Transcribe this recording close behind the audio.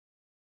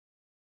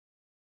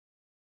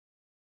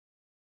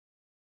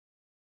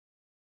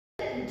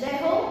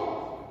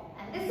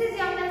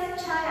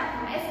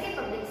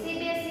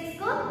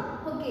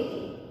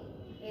Okay.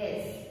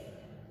 Yes.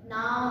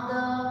 Now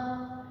the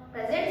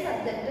present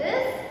subject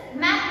is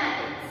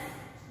mathematics.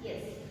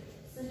 Yes.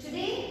 So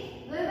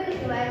today we will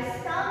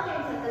revise count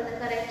and circle the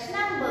correct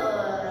number.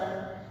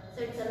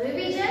 So it's a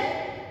revision.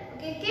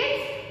 Okay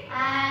kids.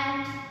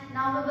 And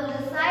now we will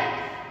recite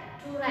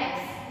 2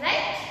 rhymes.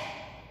 Right?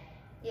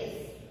 Yes.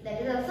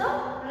 That is also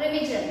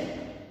revision.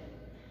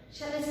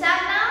 Shall we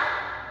start now?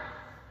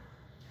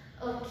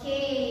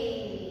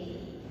 Okay.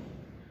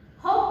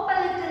 Hop a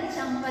little,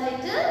 jump a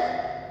little.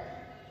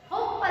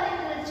 Hop a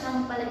little,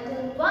 jump a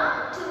little.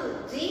 1,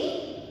 2,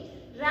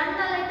 3. Run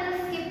a little,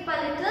 skip a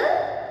little.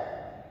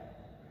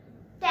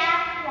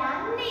 Tap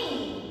one knee.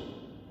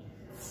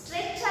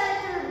 Stretch a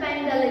little,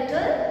 bend a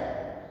little.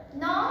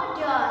 Nod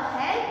your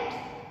head.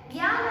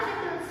 Yawn a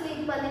little,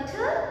 sleep a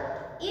little.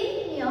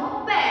 In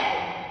your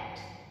bed.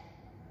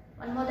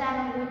 One more time I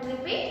am going to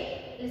repeat.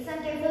 Listen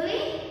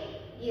carefully.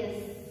 Yes.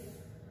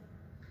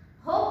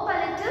 Hop a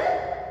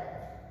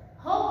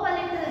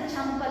little,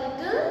 jump a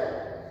little.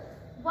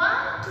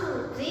 1,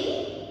 2,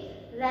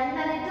 3. Run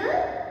a little,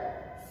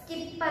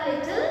 skip a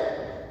little.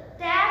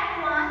 Tap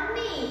one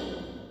knee.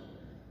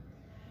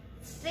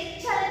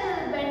 Stretch a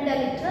little, bend a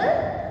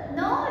little.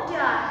 Nod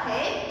your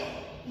head.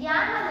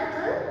 Yawn a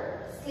little,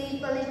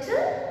 sleep a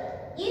little.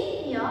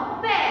 In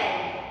your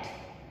bed.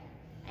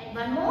 And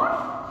one more.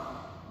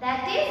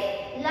 That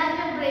is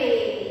London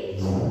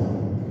Bridge.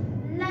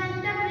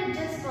 London Bridge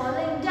is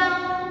falling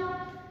down.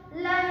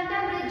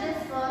 London Bridge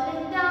is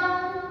falling down.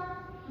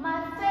 My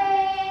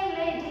fair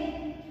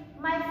lady,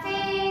 my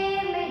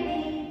fair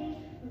lady.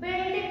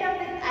 Build it up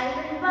with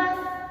iron bars.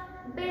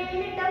 Build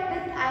it up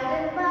with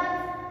iron bars.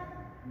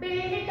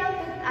 Build it up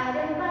with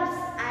iron bars.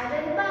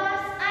 Iron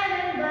bars,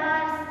 iron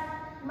bars.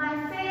 My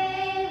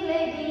fair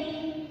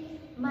lady,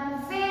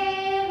 my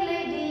fair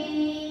lady.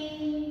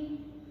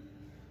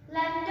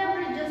 London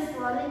Bridge is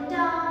falling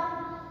down.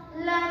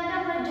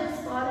 London Bridge is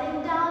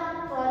falling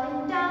down.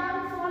 Falling down,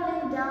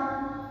 falling down.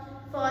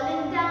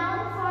 Falling down,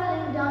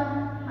 falling down.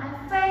 My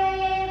fair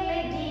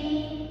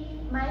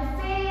lady, my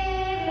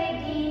fair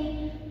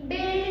lady.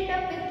 Build it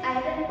up with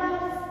iron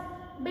bars.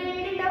 Build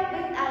it up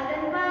with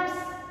iron bars.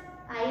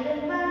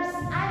 Iron bars,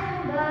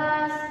 iron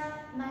bars.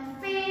 My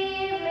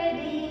fair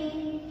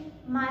lady,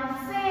 my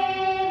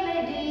fair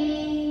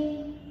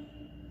lady.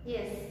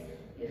 Yes,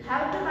 you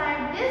have to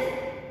write this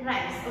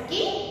rhymes.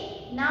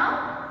 Okay. Now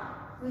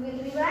we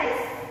will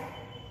revise.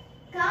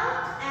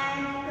 Count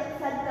and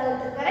circle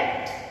the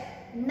correct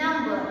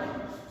number.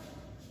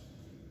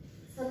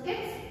 So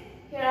kids,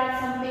 here are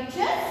some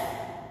pictures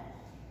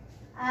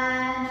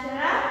and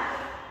here are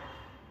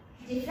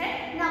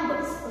different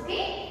numbers.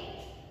 Okay.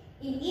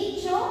 In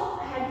each row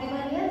I had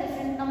given here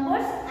different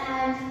numbers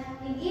and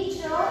in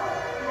each row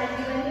I had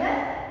given here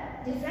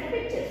different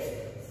pictures.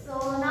 So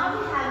now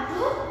we have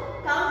to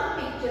count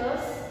the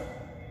pictures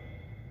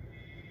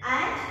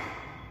and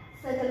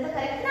circle the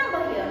correct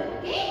number here.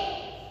 Okay.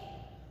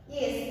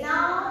 Yes.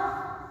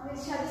 Now we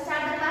shall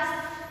start the class.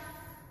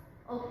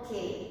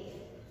 Okay.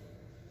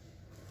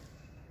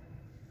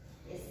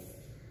 Yes.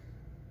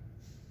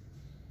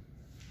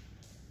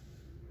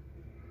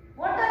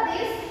 What are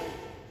these?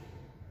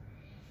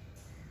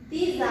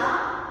 These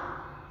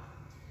are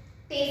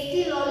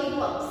tasty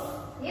lollipops.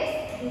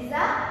 Yes, these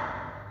are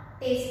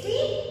tasty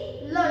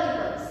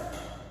lollipops.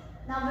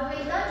 Now we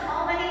will count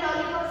how many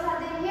lollipops are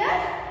there here.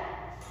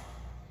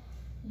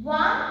 1,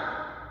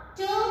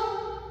 2,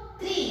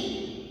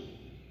 3.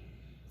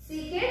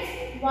 See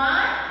kids?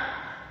 1,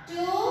 2,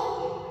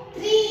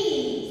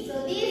 3. So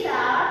these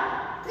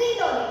are 3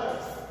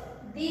 lollipops.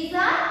 These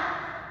are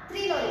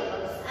 3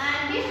 lollipops.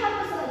 And we have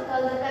to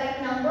circle the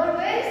correct number.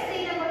 Where is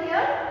 3 number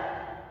here?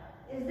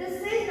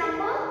 This is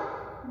number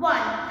 1.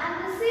 And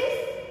this is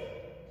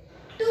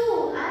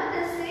 2. And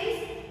this is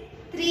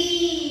 3.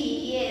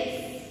 Yes.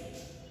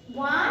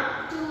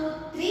 1, 2,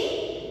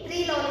 3.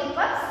 3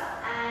 lollipops.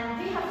 And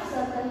we have to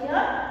circle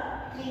here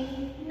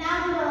 3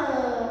 number.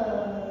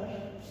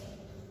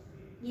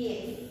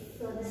 Yes.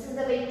 So this is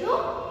the way to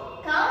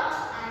count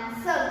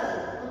and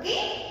circle.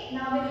 Okay.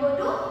 Now we go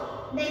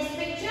to next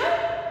picture.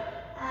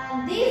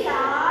 And these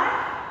are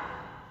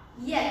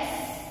yes.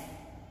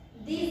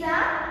 These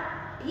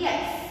are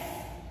yes.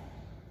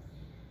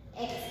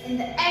 X in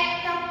the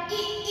act of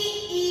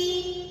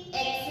E.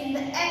 X in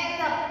the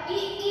act of E.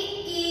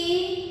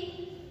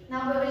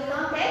 Now we will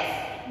count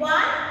X.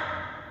 1,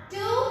 2,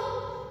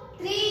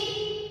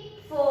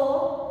 3,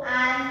 4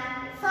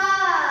 and 5.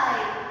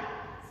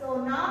 So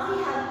now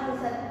we have to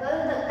circle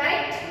the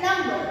correct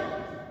number.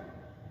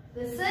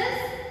 This is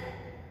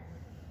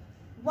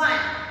 1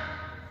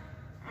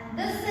 and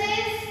this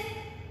is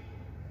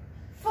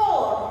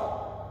 4.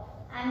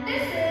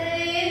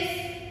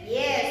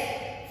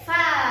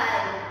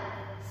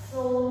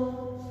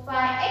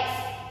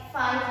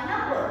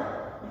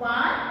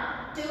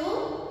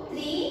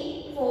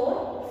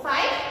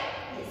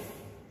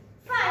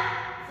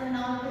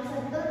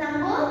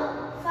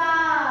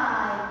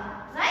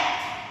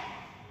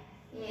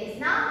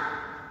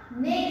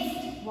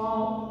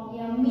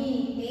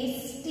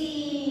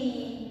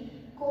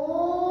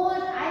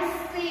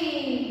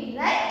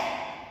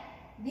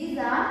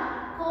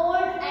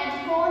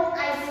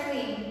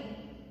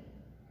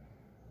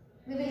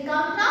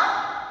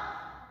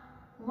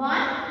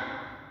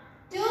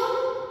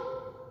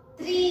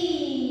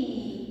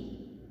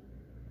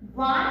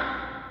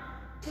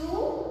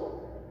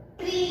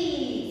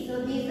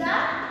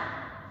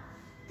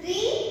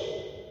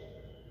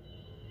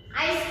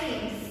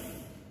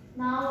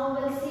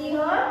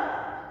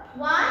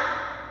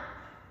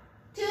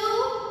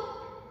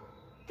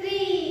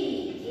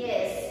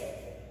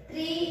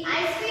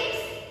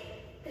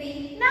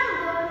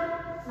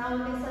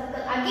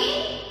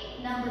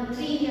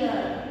 number 3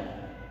 here.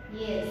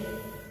 Yes.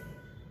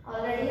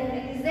 Already have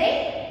it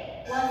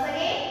said. Once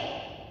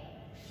again.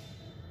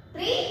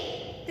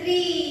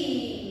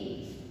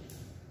 3.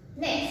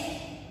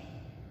 Next.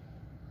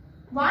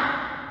 1,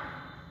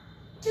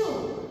 2.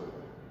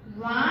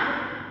 1,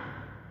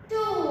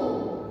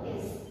 2.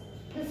 Yes.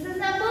 This is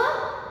number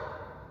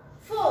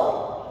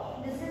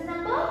 4. This is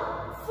number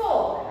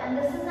 4. And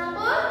this is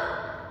number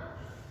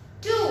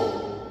 2.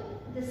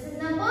 This is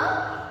number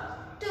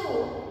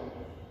 2.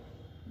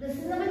 This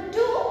is number 2.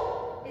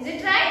 Is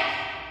it right?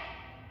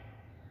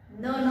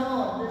 No.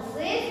 This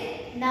is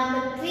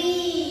number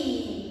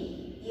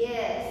 3.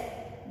 Yes.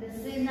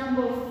 This is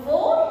number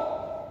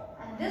 4.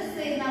 And this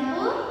is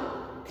number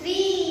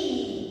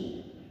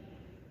 3.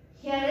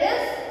 Here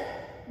is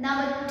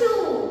number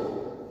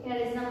 2. Here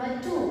is number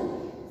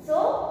 2.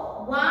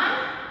 So 1,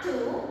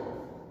 2.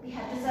 We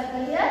have to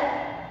circle here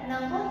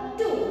number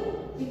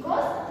 2.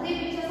 Because 3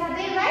 pictures are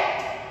there,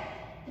 right?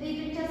 3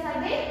 pictures are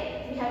there.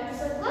 We have to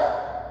circle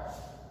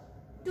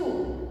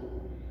 2.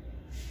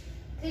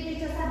 3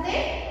 pictures are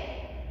there?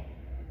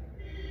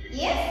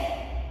 Yes?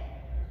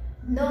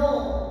 No.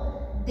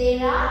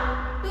 There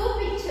are 2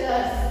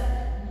 pictures.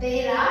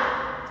 There are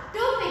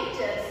 2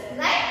 pictures.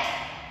 Right?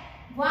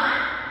 1,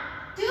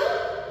 2.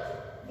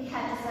 We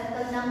have to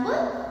circle number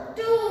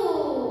 2.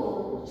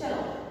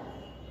 Chalo.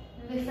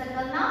 We will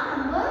circle now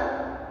number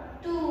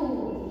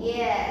 2.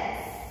 Yes.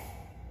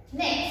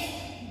 Next.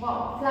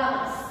 Wow.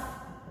 Flowers.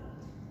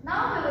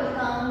 Now we will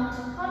count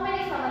how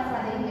many flowers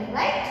are there here,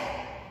 right?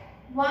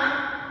 1,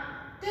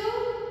 2,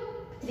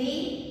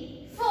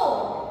 3, 4.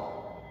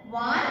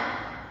 1,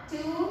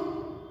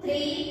 2,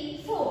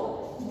 3,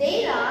 4.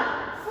 There are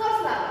 4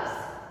 flowers.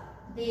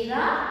 There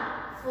are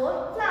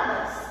 4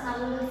 flowers. Now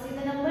we will see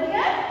the number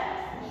here.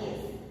 Yes.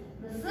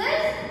 This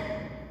is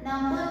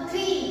number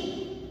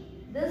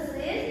 3. This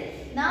is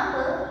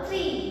number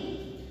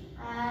 3.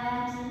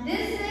 And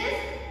this is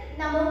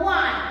number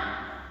 1.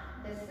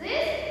 This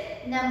is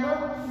number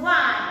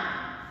 1.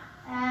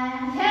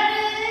 And here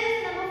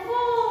is number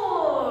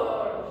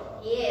 4.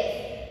 Yes.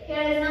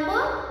 Here is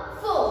number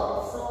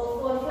 4. So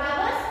 4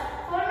 flowers,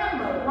 4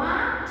 number.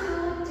 1,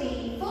 2,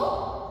 3, 4.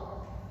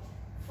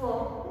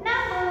 4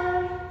 number.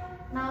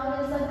 Now we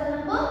will circle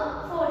number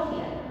 4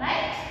 here,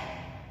 right?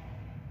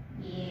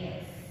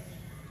 Yes.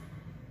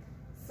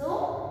 So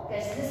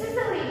guys, this is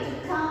the way to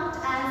count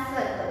and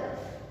circle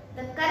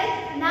the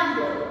correct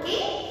number.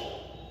 Okay?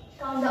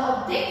 Count the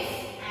objects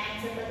and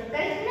circle the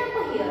correct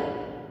number here.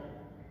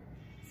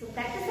 So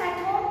practice at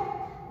home.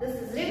 This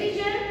is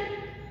revision,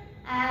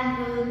 and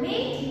we will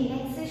meet in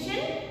next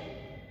session,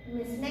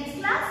 next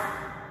class.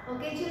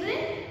 Okay, children,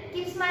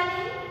 keep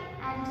smiling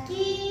and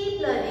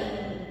keep learning.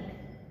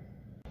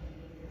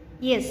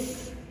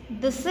 Yes,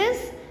 this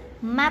is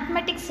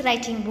mathematics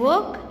writing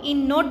work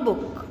in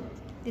notebook.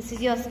 This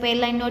is your spare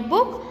line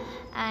notebook,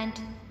 and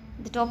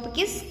the topic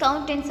is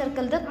count and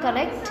circle the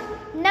correct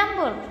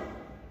number.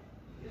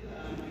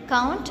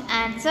 Count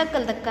and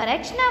circle the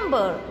correct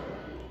number.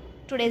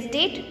 Today's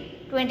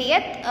date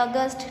 20th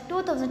August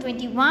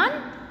 2021,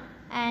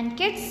 and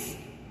kids,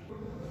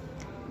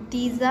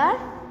 these are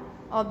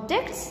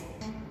objects,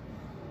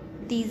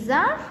 these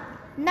are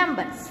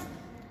numbers.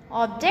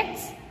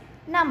 Objects,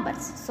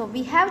 numbers. So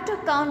we have to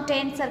count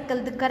and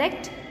circle the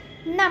correct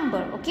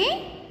number.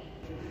 Okay?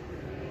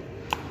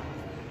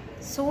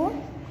 So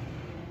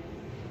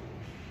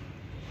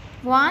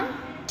 1,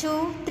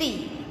 2,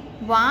 3.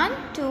 1,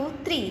 2,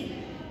 3.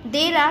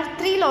 There are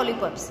 3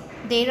 lollipops.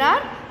 There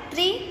are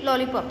 3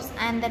 lollipops,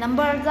 and the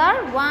numbers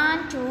are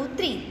 1, 2,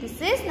 3.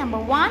 This is number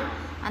 1,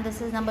 and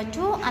this is number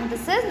 2, and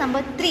this is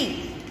number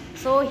 3.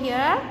 So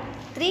here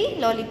 3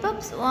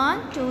 lollipops,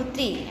 1, 2,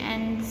 3,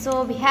 and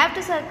so we have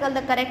to circle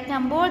the correct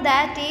number,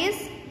 that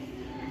is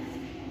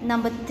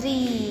number 3.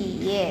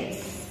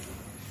 Yes,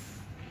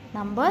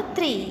 number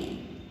 3.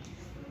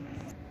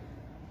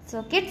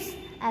 So kids,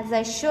 as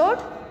I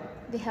showed,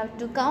 we have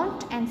to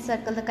count and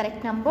circle the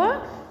correct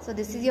number. So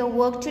this is your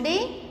work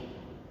today.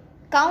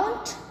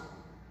 Count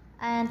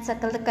and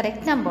circle the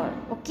correct number.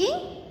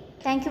 Okay?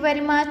 Thank you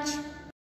very much.